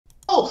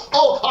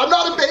I'm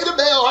not a beta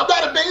male. I'm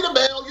not a beta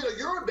male. You know,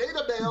 you're a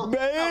beta male.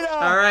 Beta.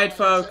 All right,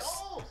 folks.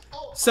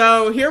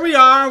 So here we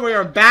are. We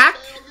are back.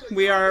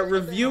 We are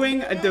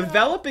reviewing a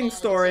developing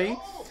story.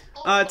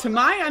 To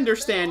my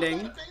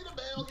understanding,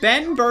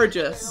 Ben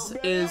Burgis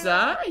is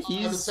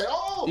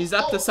he's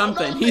up to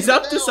something. He's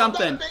up to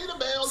something.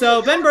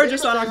 So Ben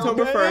Burgis on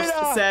October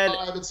 1st said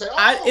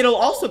it'll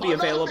also be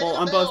available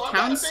on both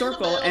Town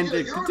Circle and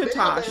the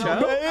Tata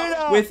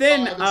Show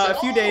within a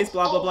few days,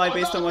 blah blah blah,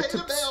 based on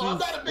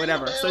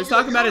whatever. So he's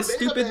talking about his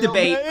stupid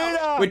debate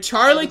with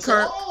Charlie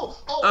Kirk,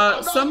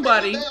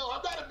 somebody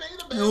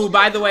who,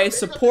 by the way,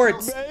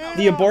 supports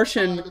the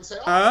abortion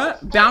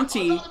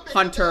bounty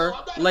hunter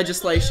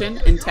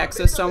legislation in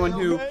Texas, someone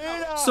who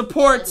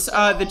supports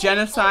the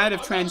genocide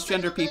of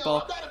transgender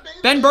people.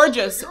 Ben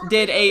Burgis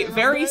did a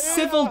very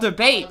civil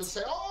debate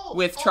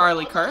with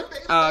Charlie Kirk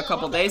a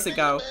couple days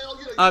ago,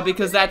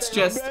 because that's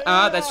just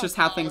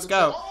how things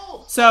go.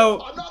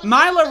 So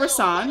Mila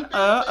Rasan,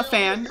 a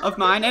fan of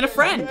mine and a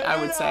friend, I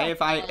would say,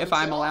 if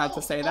I'm allowed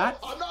to say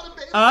that,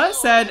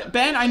 said,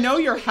 Ben, I know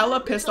you're hella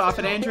pissed off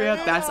at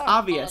Andrea, that's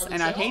obvious,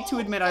 and I hate to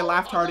admit I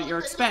laughed hard at your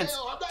expense.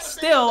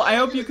 Still, I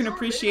hope you can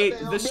appreciate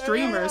the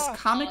streamer's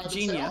comic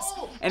genius,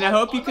 and I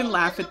hope you can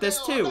laugh at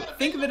this too.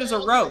 Think of it as a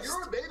roast.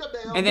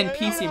 And then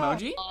peace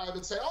emoji.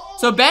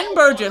 So Ben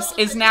Burgis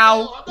is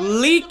now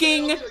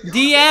leaking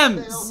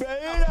DMs.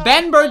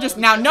 Ben Burgis,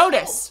 now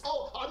notice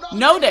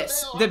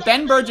that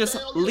Ben Burgis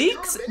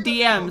leaks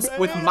DMs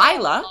with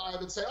Mila,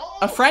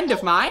 a friend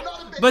of mine,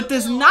 but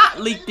does not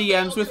leak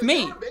DMs with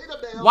me.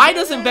 Why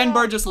doesn't Ben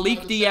Burgis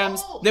leak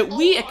DMs that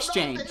we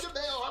exchanged?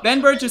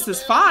 Ben Burgis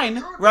is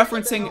fine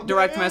referencing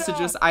direct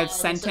messages I've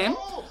sent him,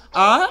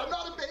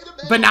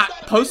 but not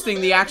posting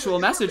the actual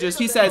messages.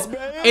 He says,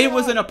 it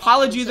was an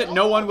apology that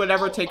no one would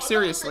ever take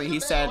seriously,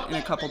 he said in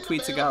a couple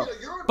tweets ago.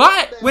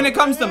 But when it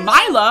comes to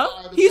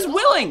Mila, he's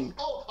willing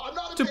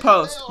to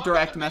post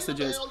direct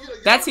messages.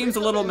 That seems a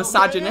little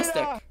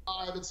misogynistic,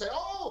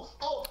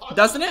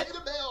 doesn't it?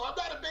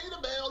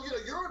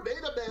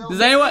 Does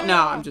anyone?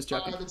 No, I'm just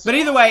joking. But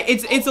either way,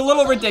 it's a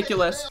little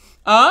ridiculous.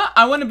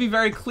 I want to be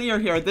very clear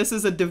here. This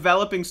is a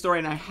developing story,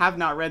 and I have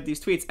not read these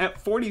tweets. At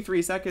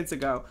 43 seconds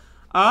ago,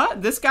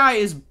 this guy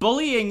is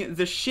bullying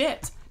the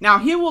shit. Now,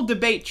 he will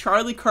debate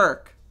Charlie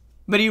Kirk,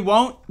 but he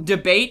won't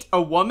debate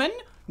a woman,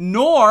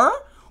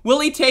 nor will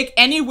he take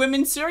any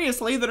women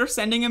seriously that are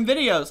sending him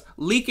videos,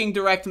 leaking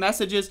direct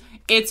messages.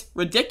 It's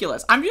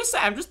ridiculous. I'm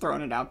just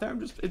throwing it out there.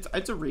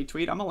 It's a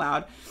retweet. I'm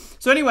allowed.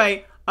 So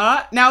anyway,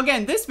 now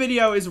again, this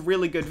video is a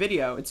really good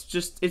video.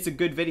 It's a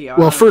good video.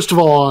 Well, first of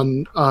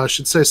all, I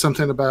should say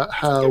something about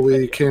how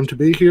we came to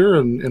be here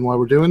and why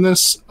we're doing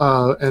this,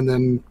 and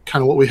then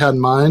kind of what we had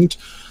in mind.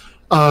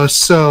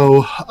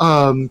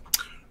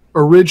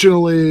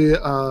 Originally,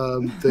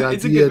 the idea...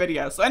 It's a good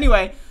video. So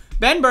anyway,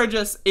 Ben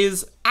Burgis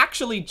is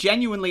actually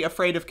genuinely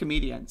afraid of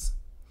comedians,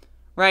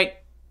 right?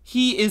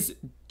 He is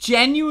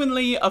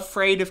genuinely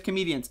afraid of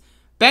comedians.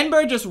 Ben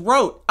Burgis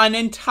wrote an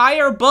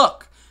entire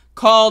book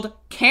called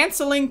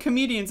Canceling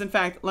Comedians. In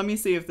fact, let me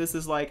see if this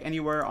is like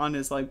anywhere on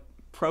his like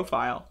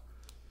profile.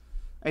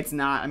 It's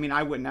not. I mean,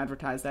 I wouldn't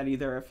advertise that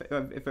either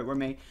if it were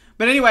me.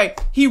 But anyway,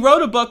 he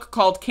wrote a book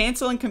called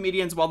Canceling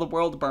Comedians While the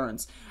World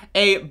Burns.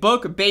 A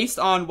book based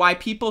on why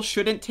people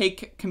shouldn't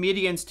take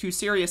comedians too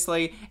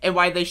seriously and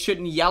why they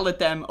shouldn't yell at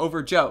them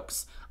over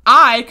jokes.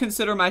 I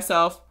consider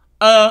myself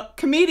a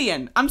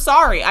comedian. I'm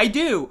sorry, I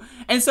do.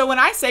 And so when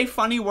I say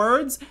funny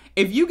words,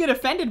 if you get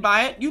offended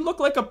by it, you look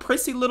like a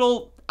prissy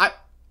little,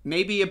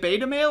 maybe a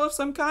beta male of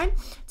some kind.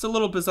 It's a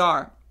little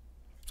bizarre.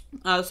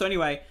 So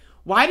anyway,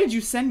 why did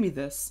you send me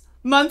this?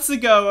 Months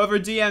ago over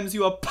DMs,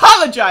 you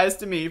apologized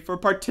to me for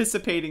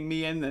participating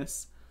me in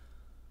this.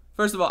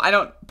 First of all,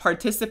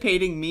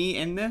 participating me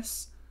in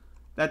this?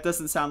 That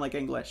doesn't sound like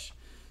English.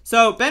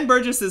 So Ben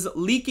Burgis is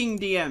leaking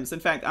DMs. In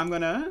fact, I'm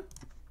gonna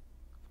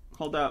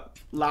hold up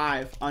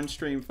live on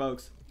stream,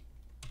 folks.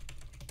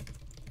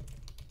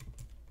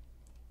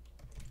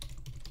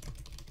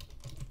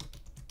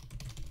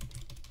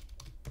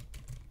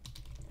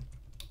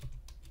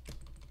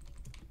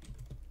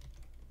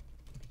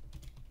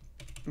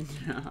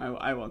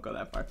 I won't go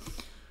that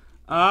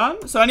far.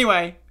 So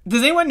anyway,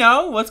 does anyone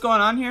know what's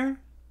going on here?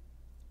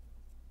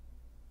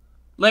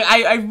 Like,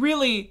 I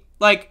really,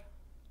 like,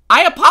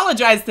 I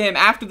apologized to him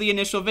after the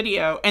initial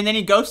video, and then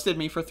he ghosted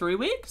me for 3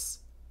 weeks.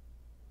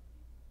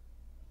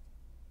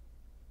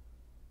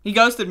 He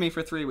ghosted me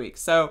for 3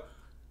 weeks, so,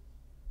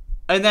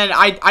 and then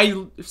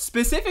I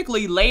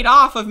specifically laid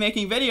off of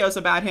making videos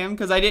about him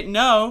because I didn't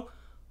know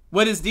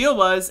what his deal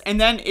was,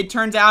 and then it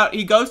turns out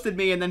he ghosted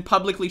me and then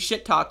publicly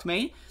shit-talked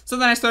me, so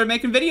then I started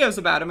making videos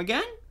about him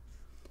again.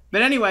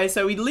 But anyway,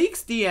 so he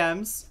leaks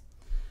DMs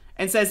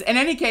and says, in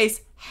any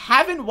case,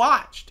 haven't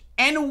watched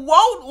and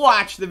won't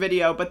watch the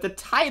video, but the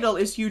title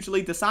is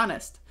hugely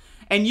dishonest.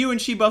 And you and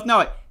she both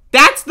know it.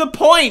 That's the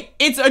point.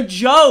 It's a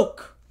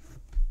joke.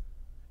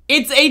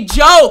 It's a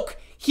joke.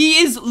 He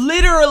is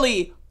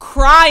literally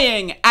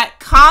crying at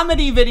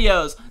comedy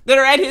videos that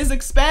are at his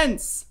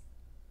expense.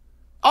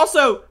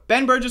 Also,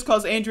 Ben Burgis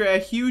calls Andrea a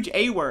huge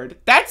A-word.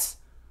 That's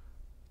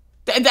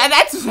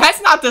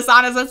That's not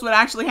dishonest. That's what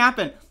actually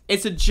happened.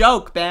 It's a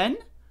joke, Ben.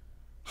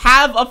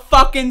 Have a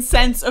fucking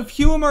sense of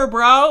humor,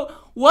 bro.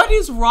 What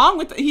is wrong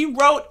with it? He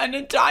wrote an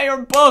entire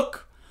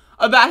book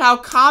about how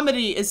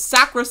comedy is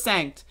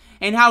sacrosanct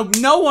and how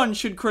no one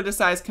should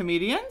criticize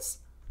comedians.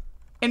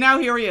 And now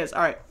here he is.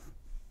 All right.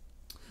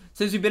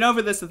 Since we've been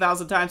over this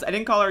 1,000 times, I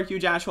didn't call her a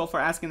huge asshole for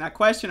asking that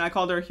question. I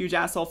called her a huge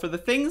asshole for the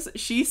things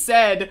she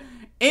said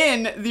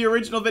in the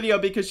original video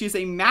because she's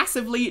a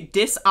massively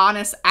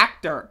dishonest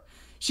actor.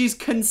 She's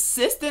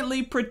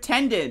consistently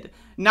pretended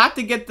not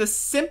to get the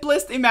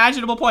simplest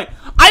imaginable point.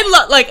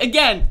 Like,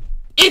 again,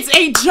 it's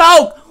a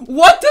joke.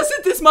 What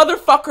doesn't this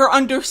motherfucker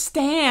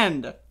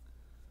understand?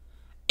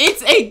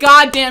 It's a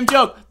goddamn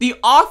joke. The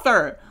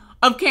author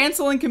of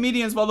Canceling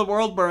Comedians While the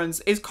World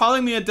Burns is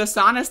calling me a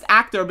dishonest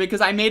actor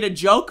because I made a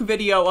joke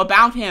video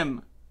about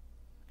him.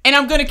 And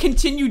I'm going to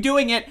continue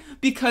doing it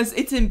because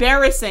it's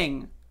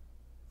embarrassing.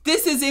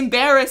 This is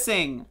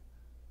embarrassing.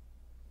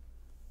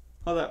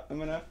 Hold up. I'm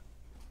going to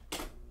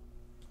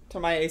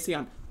turn my AC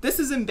on. This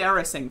is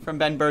embarrassing from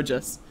Ben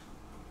Burgis.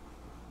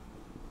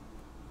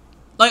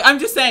 Like, I'm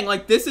just saying,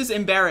 like, this is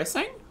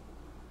embarrassing.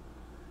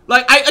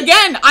 Like,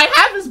 I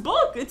have his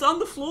book. It's on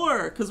the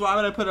floor. Because why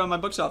would I put it on my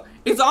bookshelf?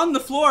 It's on the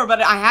floor,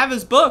 but I have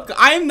his book.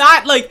 I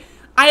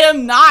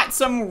am not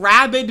some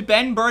rabid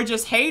Ben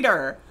Burgis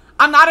hater.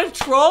 I'm not a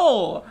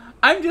troll.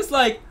 I'm just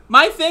like,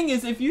 my thing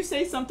is, if you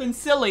say something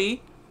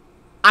silly,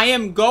 I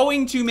am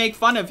going to make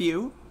fun of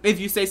you if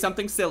you say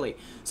something silly.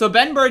 So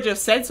Ben Burgis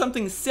said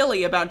something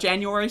silly about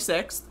January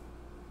 6th,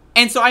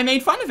 and so I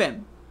made fun of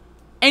him.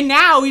 And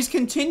now he's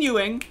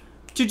continuing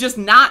to just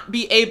not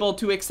be able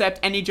to accept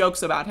any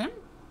jokes about him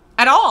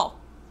at all.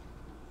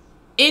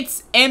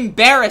 It's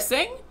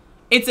embarrassing.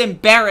 It's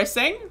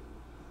embarrassing.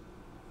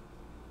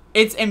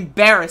 It's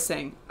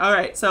embarrassing. All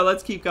right, so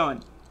let's keep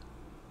going.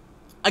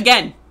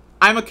 Again,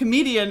 I'm a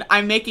comedian.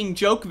 I'm making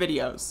joke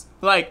videos.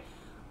 Like,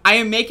 I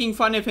am making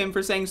fun of him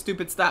for saying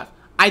stupid stuff.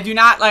 I do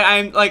not,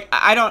 like,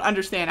 I don't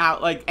understand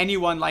how, like,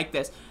 anyone like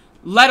this.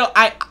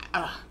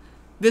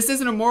 This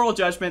isn't a moral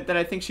judgment that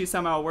I think she's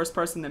somehow a worse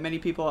person than many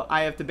people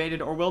I have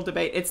debated or will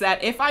debate. It's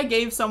that if I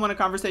gave someone a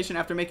conversation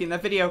after making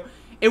that video,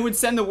 it would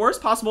send the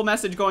worst possible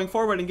message going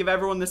forward and give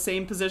everyone the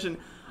same position.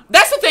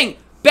 That's the thing.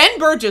 Ben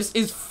Burgis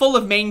is full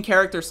of main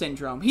character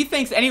syndrome. He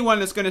thinks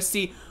anyone is going to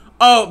see,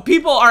 oh,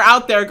 people are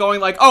out there going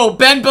like, oh,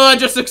 Ben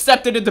Burgis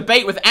accepted a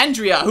debate with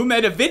Andrea, who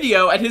made a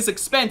video at his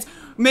expense,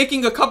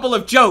 making a couple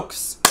of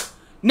jokes.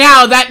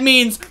 Now that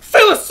means,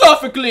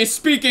 philosophically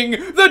speaking,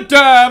 the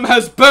dam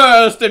has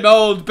burst and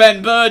old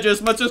Ben Burgis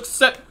must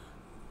accept...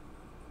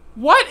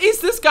 What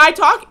is this guy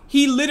talking?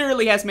 He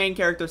literally has main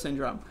character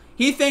syndrome.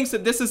 He thinks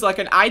that this is like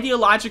an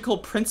ideological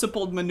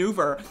principled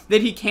maneuver,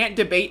 that he can't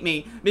debate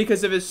me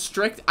because of his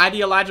strict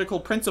ideological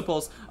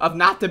principles of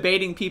not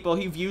debating people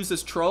he views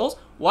as trolls.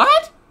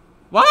 What?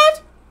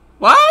 What?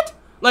 What?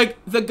 Like,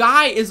 the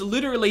guy is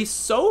literally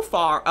so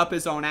far up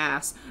his own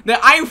ass that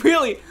I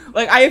really,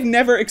 like, I have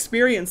never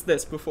experienced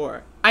this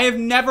before. I have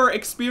never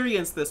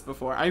experienced this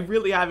before. I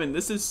really haven't.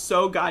 This is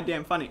so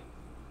goddamn funny.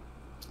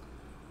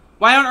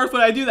 Why on earth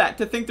would I do that?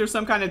 To think there's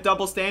some kind of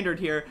double standard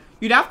here.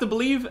 You'd have to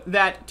believe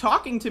that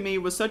talking to me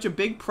was such a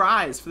big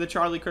prize for the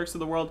Charlie Kirks of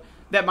the world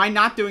that my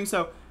not doing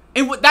so,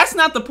 and that's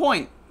not the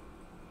point.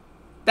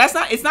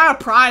 It's not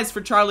a prize for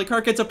Charlie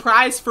Kirk. It's a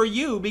prize for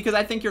you because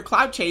I think you're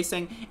clout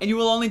chasing and you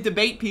will only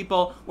debate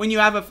people when you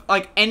have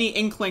any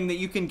inkling that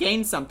you can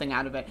gain something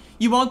out of it.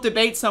 You won't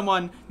debate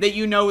someone that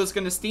you know is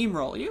going to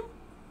steamroll you.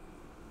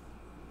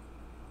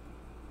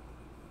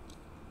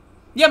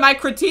 Yeah, my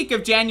critique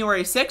of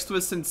January 6th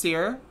was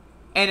sincere,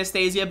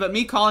 Anastasia, but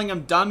me calling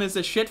him dumb as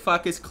a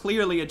shitfuck is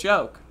clearly a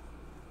joke.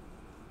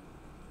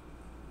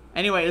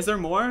 Anyway, is there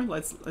more?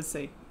 Let's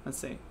see. Let's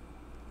see.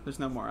 There's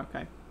no more.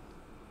 Okay.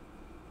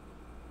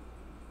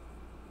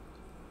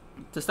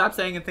 To stop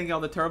saying and thinking all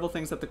the terrible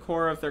things at the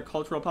core of their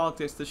cultural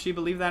politics. Does she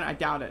believe that? I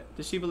doubt it.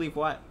 Does she believe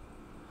what?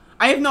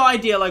 I have no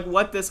idea, like,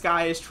 what this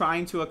guy is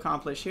trying to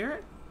accomplish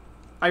here.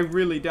 I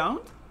really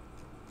don't.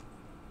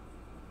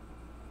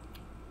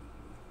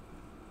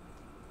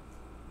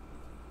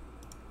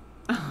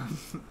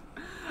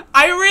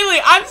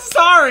 I'm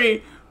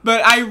sorry,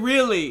 but I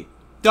really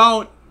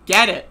don't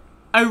get it.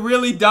 I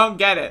really don't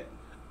get it.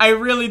 I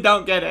really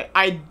don't get it.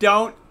 I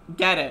don't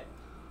get it.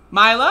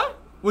 Mila?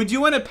 Would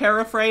you want to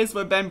paraphrase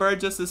what Ben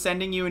Burgis is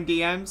sending you in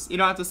DMs? You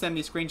don't have to send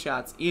me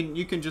screenshots.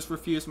 You can just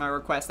refuse my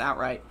request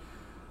outright.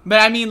 But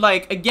I mean,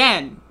 like,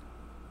 again,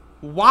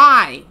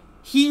 why?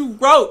 He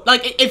wrote,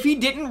 like, if he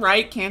didn't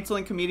write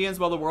Canceling Comedians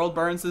While the World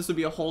Burns, this would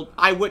be a whole,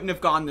 I wouldn't have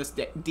gone this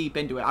deep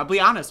into it. I'll be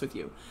honest with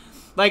you.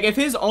 Like, if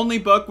his only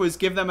book was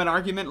Give Them an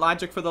Argument,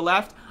 Logic for the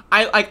Left,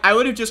 I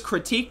would have just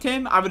critiqued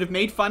him. I would have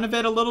made fun of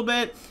it a little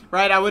bit,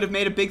 right? I would have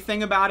made a big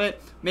thing about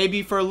it,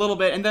 maybe for a little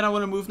bit, and then I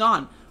would have moved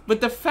on.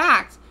 But the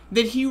fact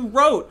that he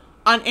wrote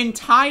an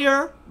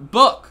entire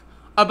book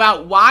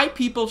about why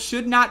people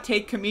should not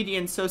take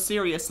comedians so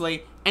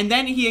seriously, and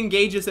then he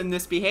engages in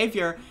this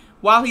behavior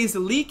while he's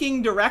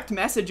leaking direct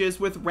messages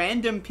with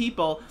random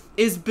people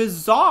is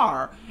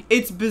bizarre.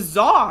 It's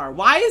bizarre.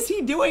 Why is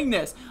he doing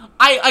this?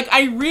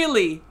 I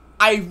really,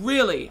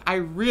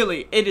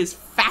 it is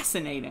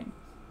fascinating.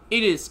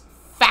 It is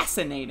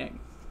fascinating.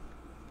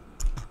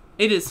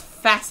 It is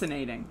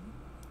fascinating.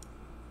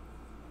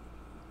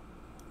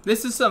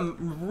 This is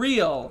some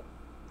real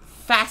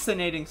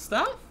fascinating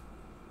stuff.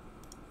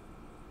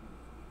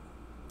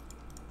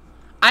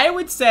 I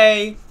would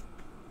say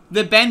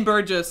that Ben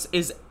Burgis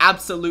is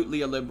absolutely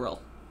a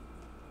liberal.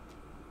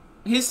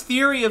 His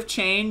theory of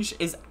change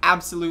is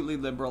absolutely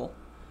liberal.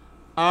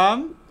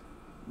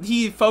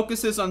 He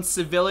focuses on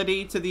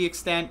civility to the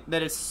extent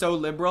that it's so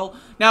liberal.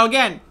 Now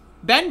again,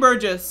 Ben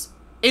Burgis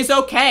is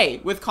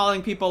okay with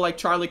calling people like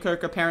Charlie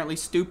Kirk apparently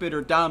stupid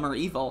or dumb or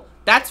evil.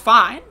 That's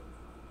fine.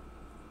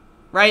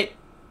 Right?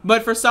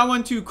 But for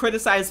someone to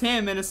criticize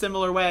him in a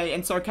similar way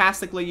and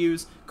sarcastically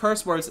use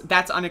curse words,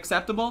 that's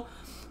unacceptable.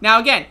 Now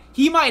again,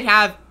 he might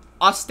have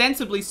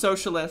ostensibly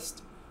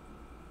socialist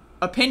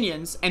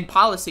opinions and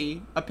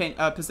policy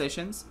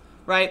positions,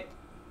 right?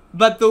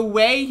 But the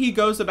way he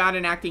goes about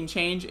enacting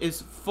change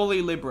is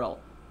fully liberal.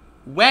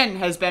 When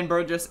has Ben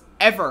Burgis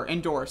ever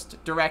endorsed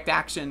direct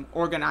action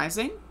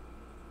organizing?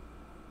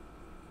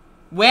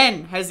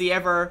 When has he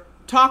ever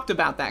talked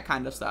about that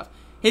kind of stuff?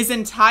 His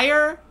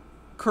entire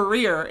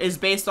career is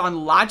based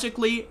on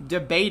logically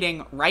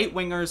debating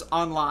right-wingers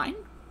online.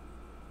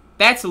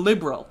 That's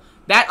liberal.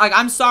 That, like,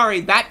 I'm sorry,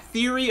 that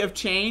theory of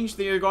change,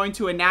 that you're going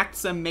to enact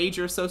some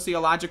major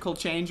sociological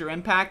change or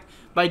impact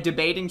by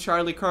debating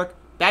Charlie Kirk,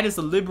 that is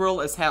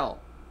liberal as hell.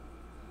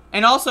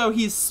 And also,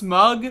 he's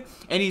smug,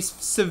 and he's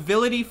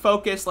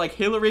civility-focused, like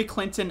Hillary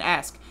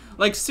Clinton-esque.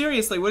 Like,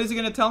 seriously, what is he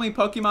going to tell me?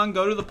 Pokemon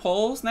go to the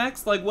polls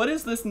next? Like, what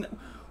is this?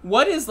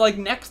 What is, like,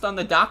 next on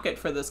the docket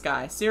for this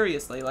guy?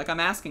 Seriously, like, I'm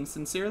asking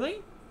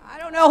sincerely? I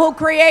don't know who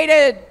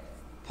created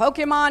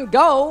Pokemon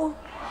Go.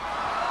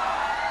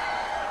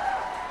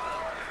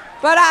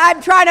 But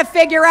I'm trying to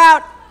figure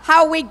out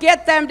how we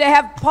get them to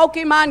have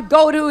Pokemon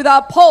go to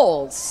the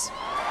polls.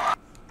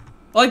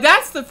 Like,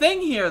 that's the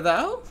thing here,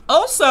 though.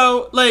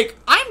 Also, like,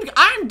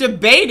 I'm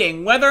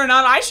debating whether or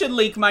not I should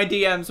leak my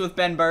DMs with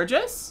Ben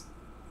Burgis.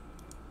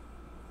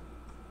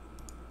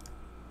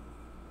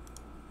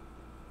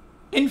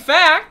 In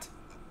fact,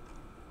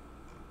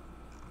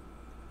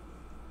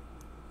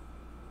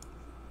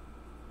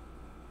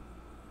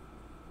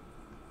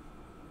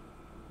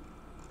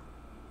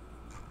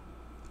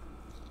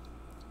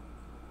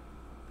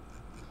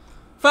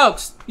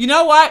 folks, you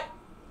know what?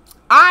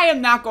 I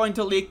am not going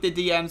to leak the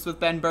DMs with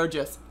Ben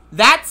Burgis.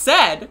 That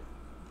said,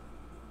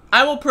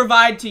 I will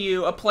provide to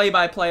you a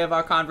play-by-play of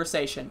our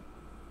conversation.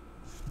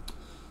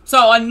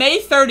 So, on May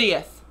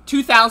 30th,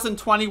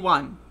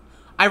 2021,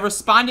 I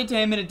responded to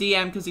him in a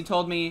DM because he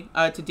told me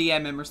to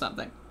DM him or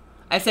something.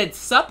 I said,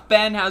 "Sup,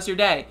 Ben, how's your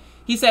day?"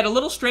 He said, "A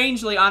little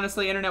strangely,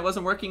 honestly, internet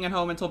wasn't working at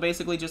home until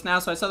basically just now,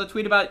 so I saw the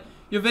tweet about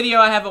your video.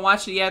 I haven't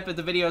watched it yet, but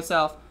the video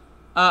itself,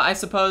 I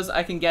suppose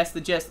I can guess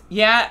the gist."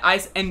 Yeah,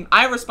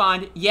 I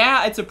respond,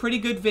 "Yeah, it's a pretty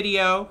good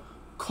video,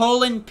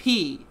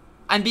 :P.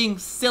 I'm being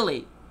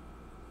silly."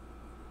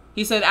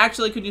 He said,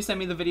 "Actually, could you send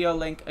me the video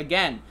link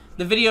again?"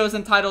 The video is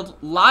entitled,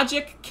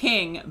 "Logic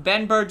King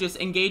Ben Burgis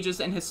Engages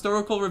in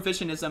Historical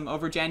Revisionism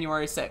Over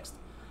January 6th.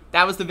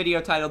 That was the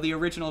video title, the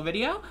original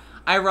video.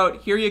 I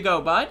wrote, "Here you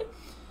go, bud."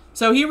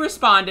 So he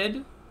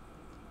responded,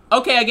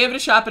 "Okay, I gave it a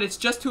shot, but it's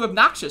just too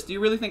obnoxious. Do you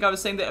really think I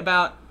was saying that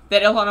about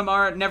that Ilhan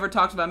Omar never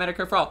talks about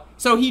Medicare for all?"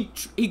 So he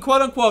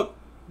quote-unquote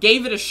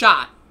gave it a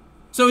shot.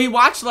 So he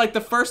watched like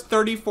the first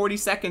 30, 40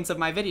 seconds of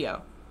my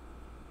video.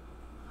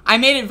 I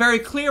made it very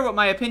clear what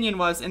my opinion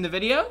was in the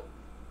video.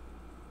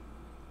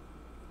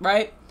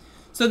 Right?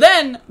 So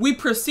then we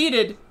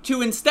proceeded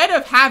to, instead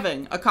of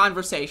having a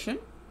conversation,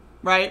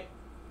 right?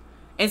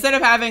 Instead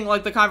of having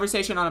like the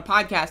conversation on a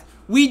podcast,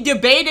 we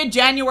debated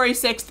January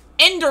 6th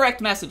in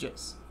direct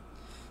messages.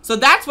 So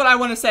that's what I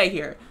want to say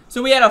here.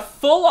 So we had a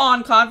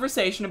full-on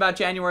conversation about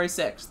January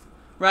 6th,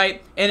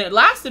 right? And it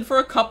lasted for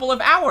a couple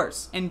of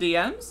hours in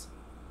DMs,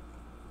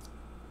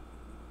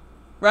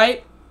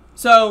 right?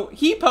 So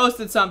he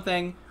posted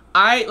something.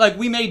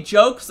 We made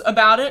jokes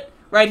about it,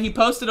 right? He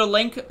posted a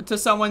link to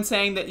someone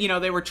saying that, you know,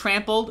 they were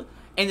trampled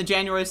in the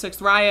January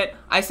 6th riot.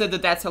 I said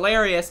that that's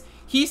hilarious.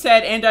 He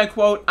said, and I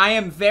quote, "I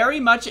am very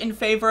much in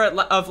favor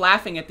of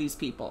laughing at these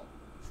people."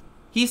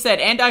 He said,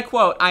 and I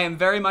quote, "I am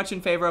very much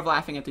in favor of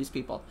laughing at these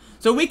people."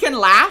 So we can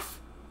laugh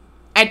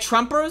at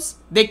Trumpers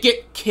that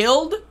get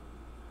killed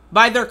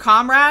by their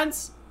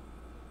comrades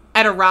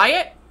at a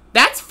riot.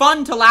 That's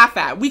fun to laugh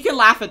at. We can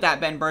laugh at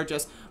that, Ben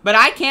Burgis. But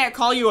I can't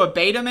call you a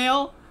beta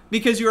male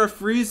because you're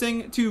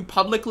refusing to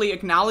publicly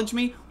acknowledge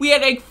me. We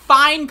had a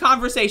fine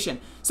conversation.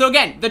 So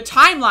again, the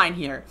timeline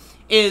here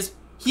is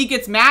he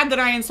gets mad that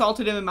I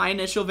insulted him in my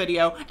initial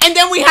video, and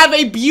then we have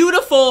a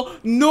beautiful,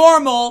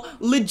 normal,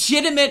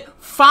 legitimate,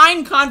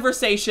 fine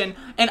conversation,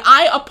 and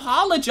I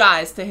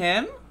apologize to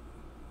him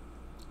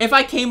if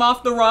I came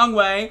off the wrong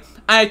way,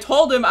 and I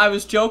told him I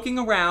was joking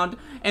around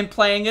and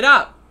playing it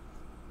up.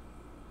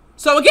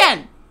 So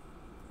again,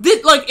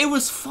 it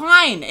was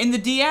fine in the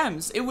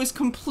DMs. It was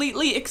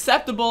completely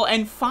acceptable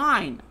and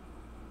fine.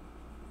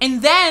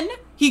 And then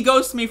he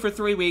ghosts me for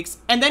 3 weeks,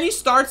 and then he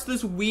starts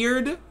this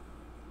weird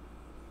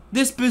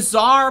this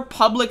bizarre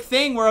public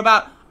thing where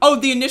about, oh,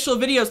 the initial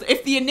videos.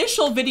 If the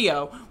initial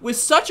video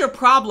was such a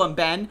problem,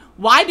 Ben,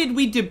 why did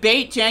we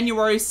debate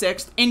January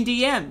 6th in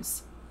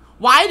DMs?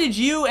 Why did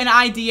you and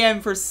I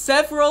DM for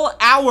several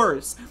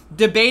hours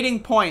debating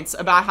points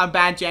about how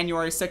bad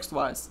January 6th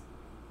was?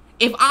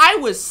 If I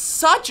was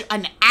such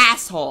an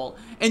asshole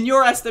in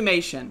your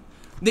estimation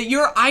that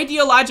your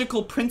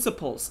ideological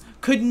principles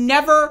could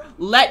never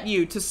let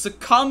you to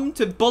succumb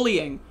to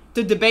bullying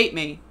to debate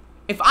me,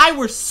 if I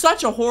were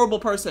such a horrible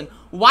person,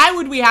 why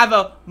would we have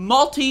a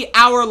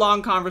multi-hour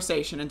long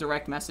conversation in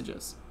direct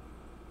messages?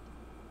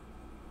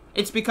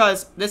 It's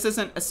because this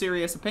isn't a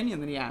serious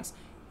opinion that he has.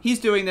 He's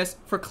doing this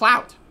for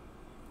clout.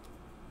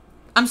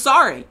 I'm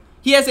sorry.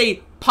 He has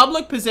a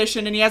public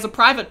position and he has a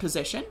private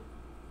position.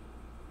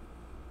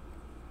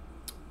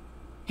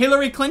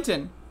 Hillary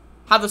Clinton,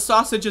 how the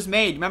sausage is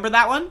made. Remember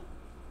that one?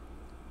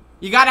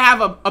 You gotta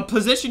have a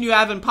position you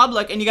have in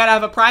public and you gotta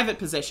have a private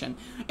position.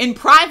 In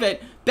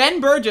private,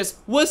 Ben Burgis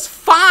was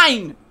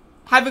fine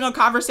having a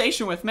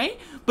conversation with me,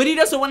 but he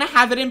doesn't want to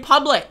have it in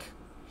public.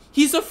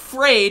 He's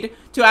afraid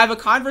to have a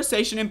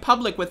conversation in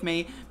public with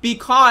me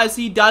because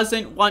he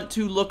doesn't want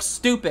to look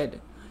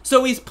stupid.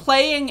 So he's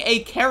playing a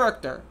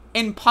character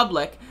in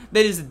public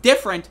that is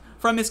different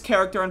from his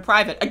character in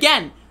private.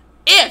 Again,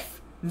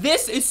 if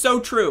this is so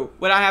true,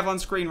 what I have on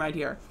screen right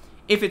here,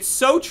 if it's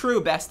so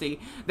true, bestie,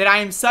 that I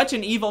am such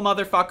an evil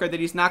motherfucker that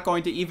he's not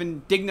going to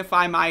even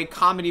dignify my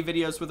comedy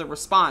videos with a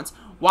response,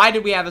 why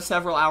did we have a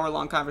several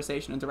hour-long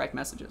conversation in direct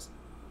messages?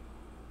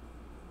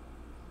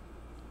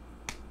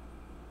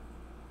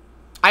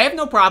 I have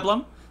no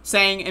problem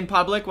saying in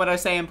public what I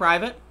say in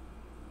private.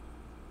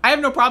 I have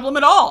no problem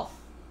at all.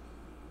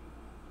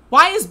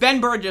 Why is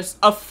Ben Burgis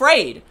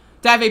afraid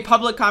to have a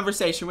public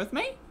conversation with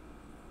me?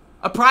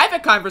 A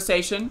private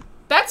conversation,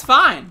 that's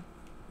fine.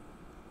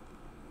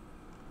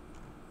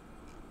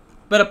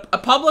 But a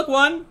public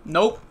one,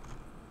 nope.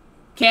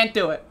 Can't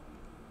do it.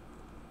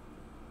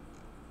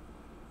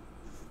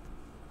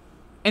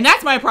 And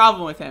that's my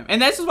problem with him.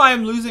 And this is why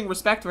I'm losing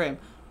respect for him.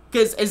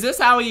 Because is this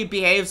how he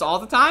behaves all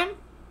the time?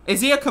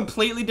 Is he a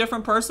completely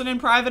different person in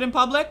private and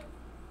public?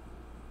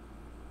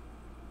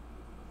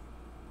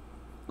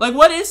 Like,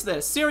 what is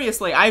this?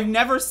 Seriously, I've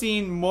never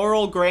seen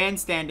moral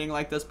grandstanding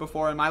like this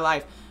before in my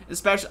life.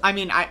 Especially, I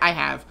mean, I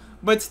have.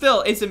 But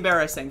still, it's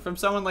embarrassing. From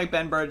someone like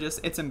Ben Burgis,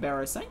 it's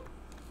embarrassing.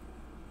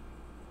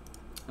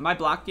 Am I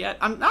blocked yet?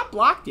 I'm not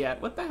blocked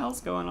yet. What the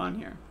hell's going on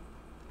here?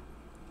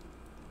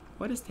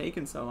 What has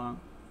taken so long?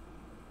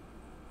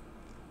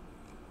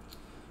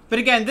 But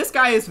again, this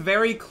guy is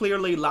very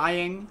clearly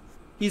lying.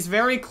 He's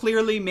very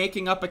clearly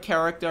making up a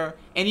character,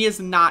 and he is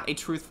not a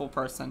truthful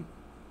person.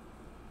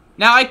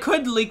 Now, I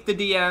could leak the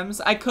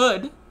DMs. I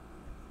could.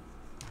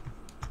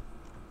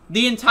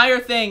 The entire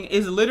thing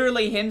is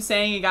literally him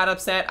saying he got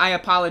upset, I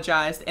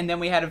apologized, and then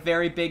we had a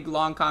very big,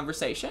 long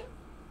conversation.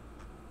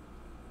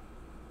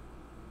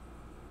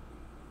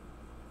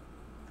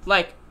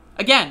 Like,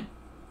 again,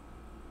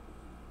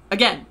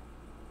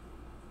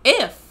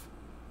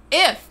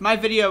 if my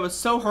video was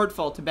so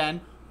hurtful to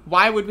Ben,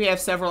 why would we have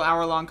several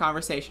hour-long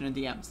conversation in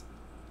DMs?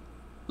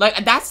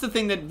 Like, that's the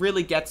thing that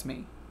really gets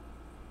me.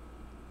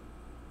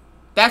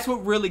 That's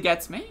what really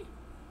gets me.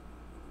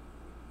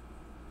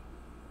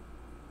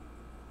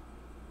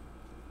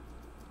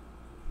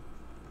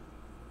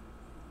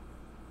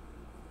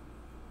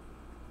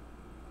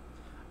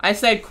 I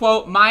said,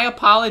 quote, my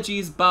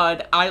apologies,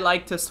 bud. I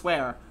like to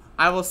swear.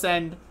 I will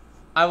send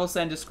a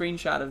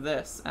screenshot of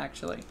this,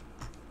 actually.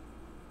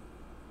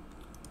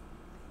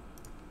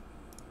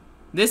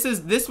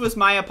 This was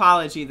my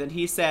apology that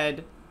he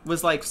said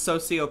was like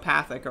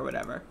sociopathic or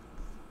whatever.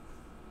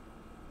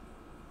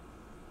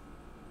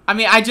 I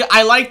mean,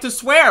 I like to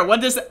swear.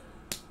 What does it?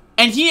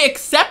 And he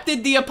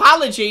accepted the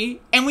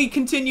apology and we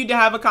continued to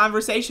have a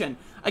conversation.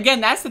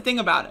 Again, that's the thing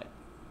about it.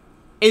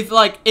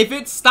 If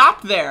it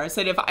stopped there, I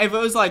said if it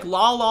was like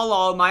lol lol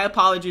lol, my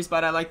apologies,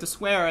 but I like to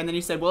swear, and then he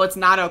said, well, it's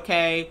not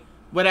okay,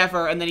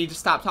 whatever, and then he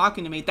just stopped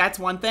talking to me, that's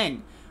one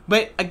thing.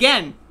 But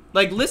again,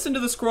 like, listen to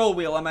the scroll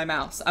wheel on my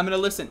mouse. I'm gonna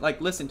listen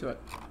to it.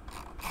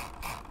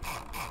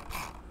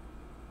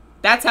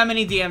 That's how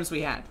many DMs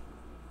we had.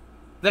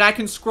 That I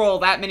can scroll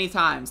that many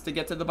times to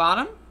get to the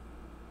bottom.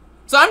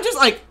 So I'm just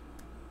like,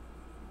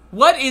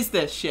 what is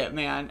this shit,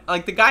 man?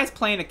 Like, the guy's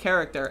playing a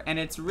character, and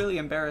it's really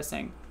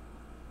embarrassing.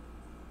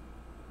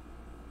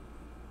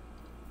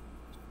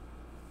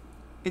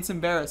 It's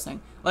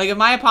embarrassing. Like, if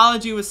my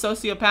apology was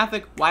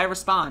sociopathic, why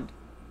respond?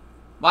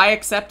 Why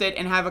accept it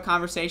and have a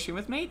conversation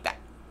with me?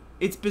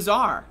 It's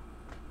bizarre.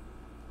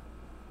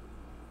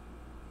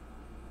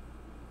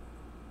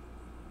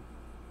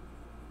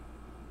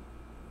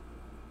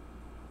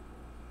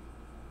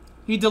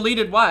 He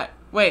deleted what?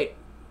 Wait.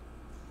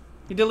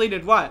 He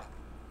deleted what?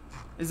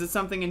 Is it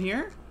something in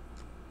here?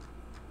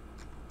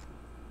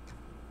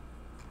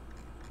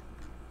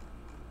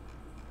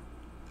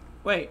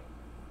 Wait.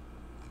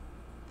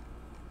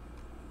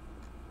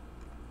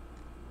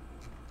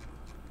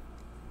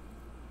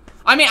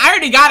 I mean, I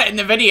already got it in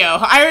the video.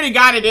 I already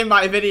got it in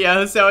my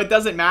video, so it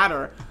doesn't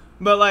matter.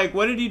 But, like,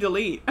 what did he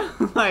delete?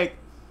 Like,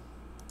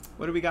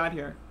 what do we got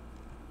here?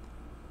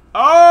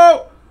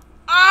 Oh!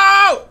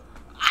 Oh!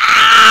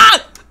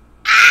 Ah!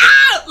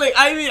 Ah! Like,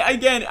 I mean,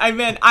 again,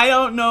 I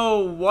don't know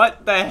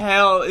what the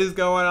hell is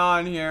going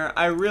on here.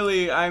 I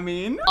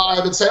mean... I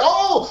would say,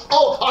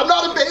 oh, I'm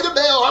not a beta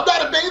male. I'm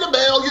not a beta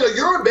male. You know,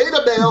 you're a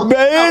beta male.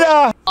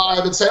 Beta! I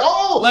would say,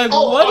 Like,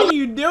 what are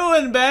you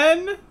doing,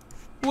 Ben?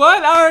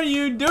 What are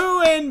you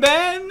doing,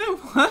 Ben?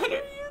 What are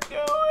you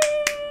doing?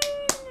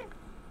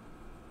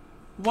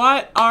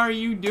 What are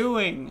you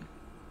doing?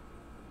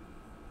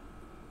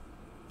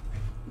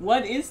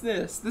 What is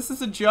this? This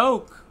is a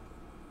joke.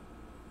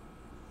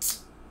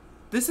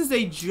 This is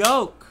a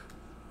joke.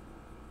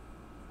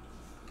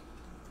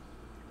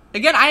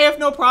 Again, I have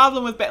no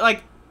problem with Ben.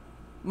 Like,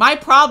 my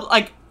problem,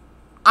 like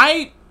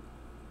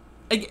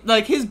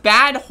his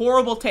bad,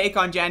 horrible take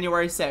on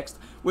January 6th,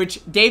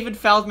 which David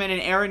Feldman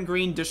and Aaron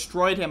Green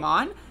destroyed him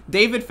on.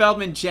 David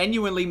Feldman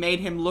genuinely made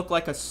him look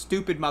like a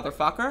stupid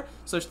motherfucker.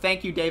 So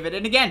thank you, David.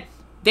 And again,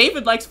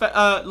 David likes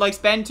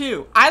Ben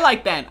too. I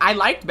like Ben. I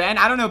liked Ben.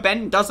 I don't know,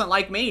 Ben doesn't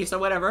like me, so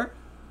whatever.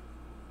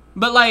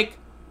 But like,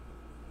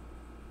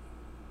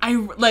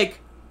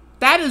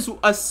 that is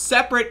a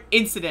separate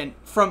incident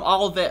from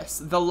all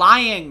this. The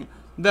lying,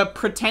 the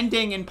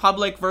pretending in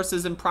public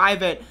versus in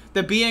private,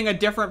 the being a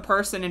different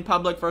person in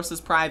public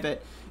versus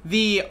private,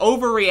 the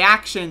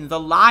overreaction, the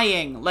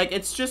lying. Like,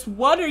 it's just,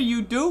 what are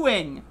you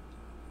doing?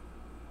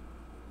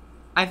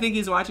 I think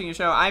he's watching a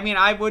show. I mean,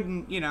 I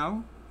wouldn't, you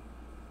know,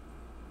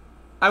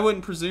 I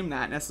wouldn't presume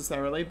that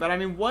necessarily, but I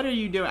mean, what are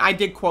you doing? I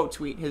did quote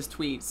tweet his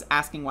tweets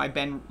asking why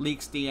Ben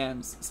leaks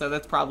DMs, so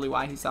that's probably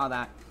why he saw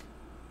that.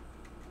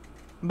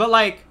 But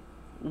like,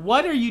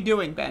 what are you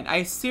doing, Ben?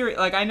 I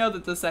know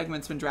that this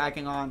segment's been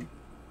dragging on,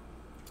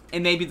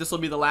 and maybe this will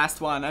be the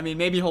last one. I mean,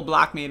 maybe he'll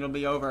block me and it'll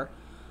be over.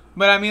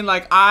 But I mean,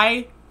 like,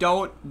 I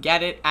don't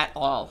get it at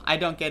all. I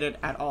don't get it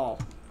at all.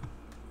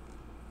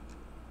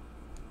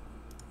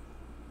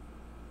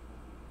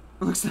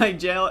 Looks like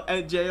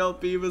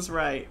JLP was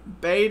right.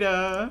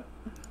 Beta.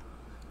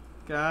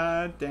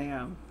 God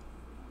damn.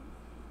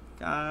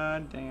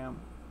 God damn.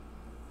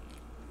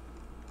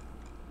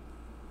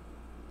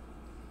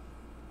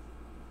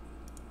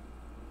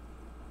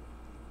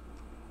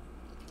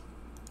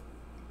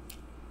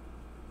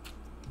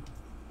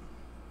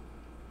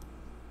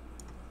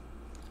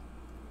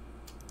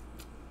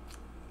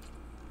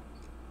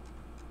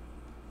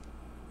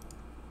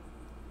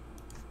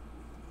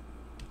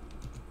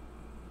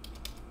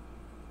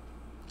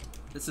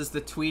 This is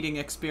the tweeting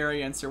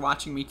experience. You're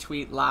watching me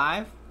tweet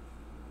live.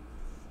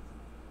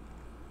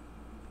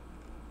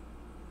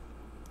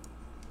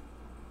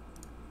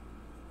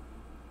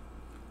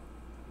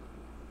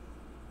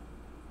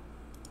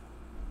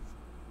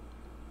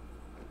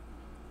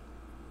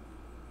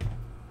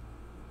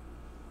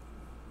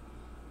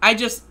 I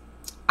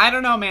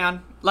don't know,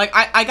 man. Like,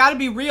 I gotta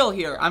be real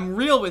here. I'm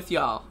real with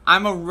y'all.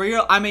 I'm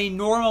a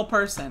normal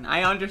person.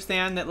 I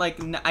understand that, like,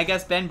 I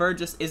guess Ben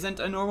Burgis isn't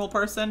a normal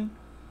person.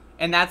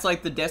 And that's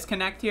like the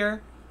disconnect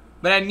here.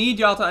 But I need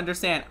y'all to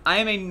understand, I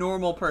am a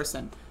normal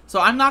person. So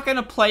I'm not going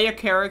to play a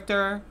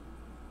character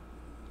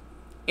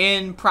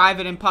in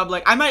private and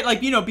public. I might,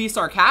 like, you know, be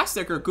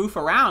sarcastic or goof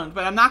around,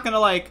 but I'm not going to,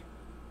 like,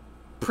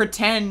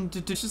 pretend to,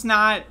 it's just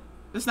not,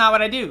 that's not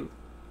what I do.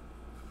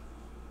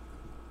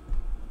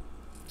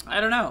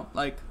 I don't know.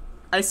 Like,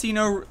 I see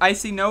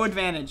no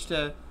advantage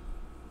to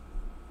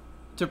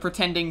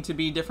pretending to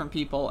be different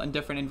people in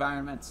different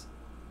environments.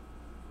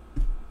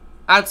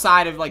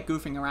 Outside of, like,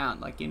 goofing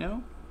around, like, you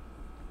know?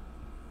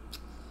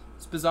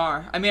 It's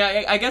bizarre. I mean,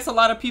 I guess a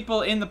lot of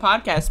people in the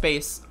podcast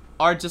space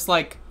are just,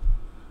 like...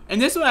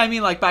 And this is what I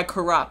mean, like, by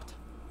corrupt.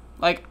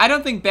 Like, I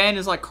don't think Ben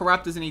is, like,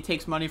 corrupt as in he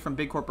takes money from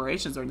big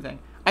corporations or anything.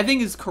 I think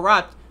he's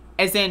corrupt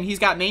as in he's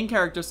got main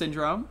character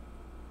syndrome.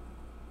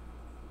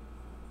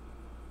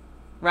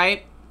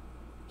 Right?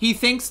 He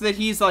thinks that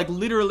he's, like,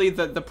 literally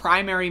the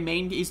primary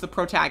main... He's the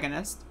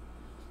protagonist.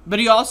 But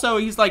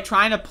he's, like,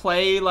 trying to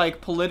play,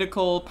 like,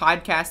 political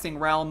podcasting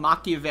realm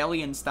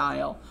Machiavellian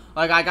style.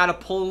 Like, I gotta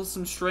pull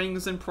some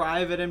strings in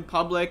private and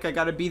public. I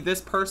gotta be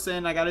this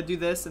person. I gotta do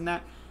this and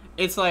that.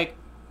 It's like,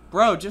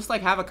 bro, just,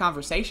 like, have a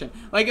conversation.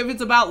 Like, if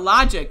it's about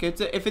logic,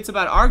 if it's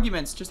about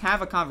arguments, just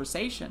have a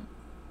conversation.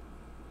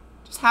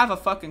 Just have a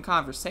fucking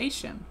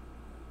conversation.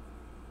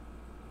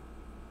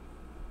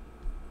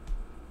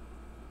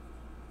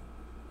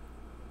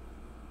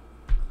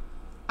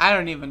 I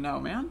don't even know,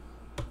 man.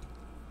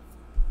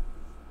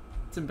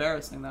 It's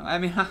embarrassing, though. I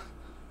mean,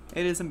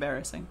 it is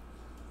embarrassing.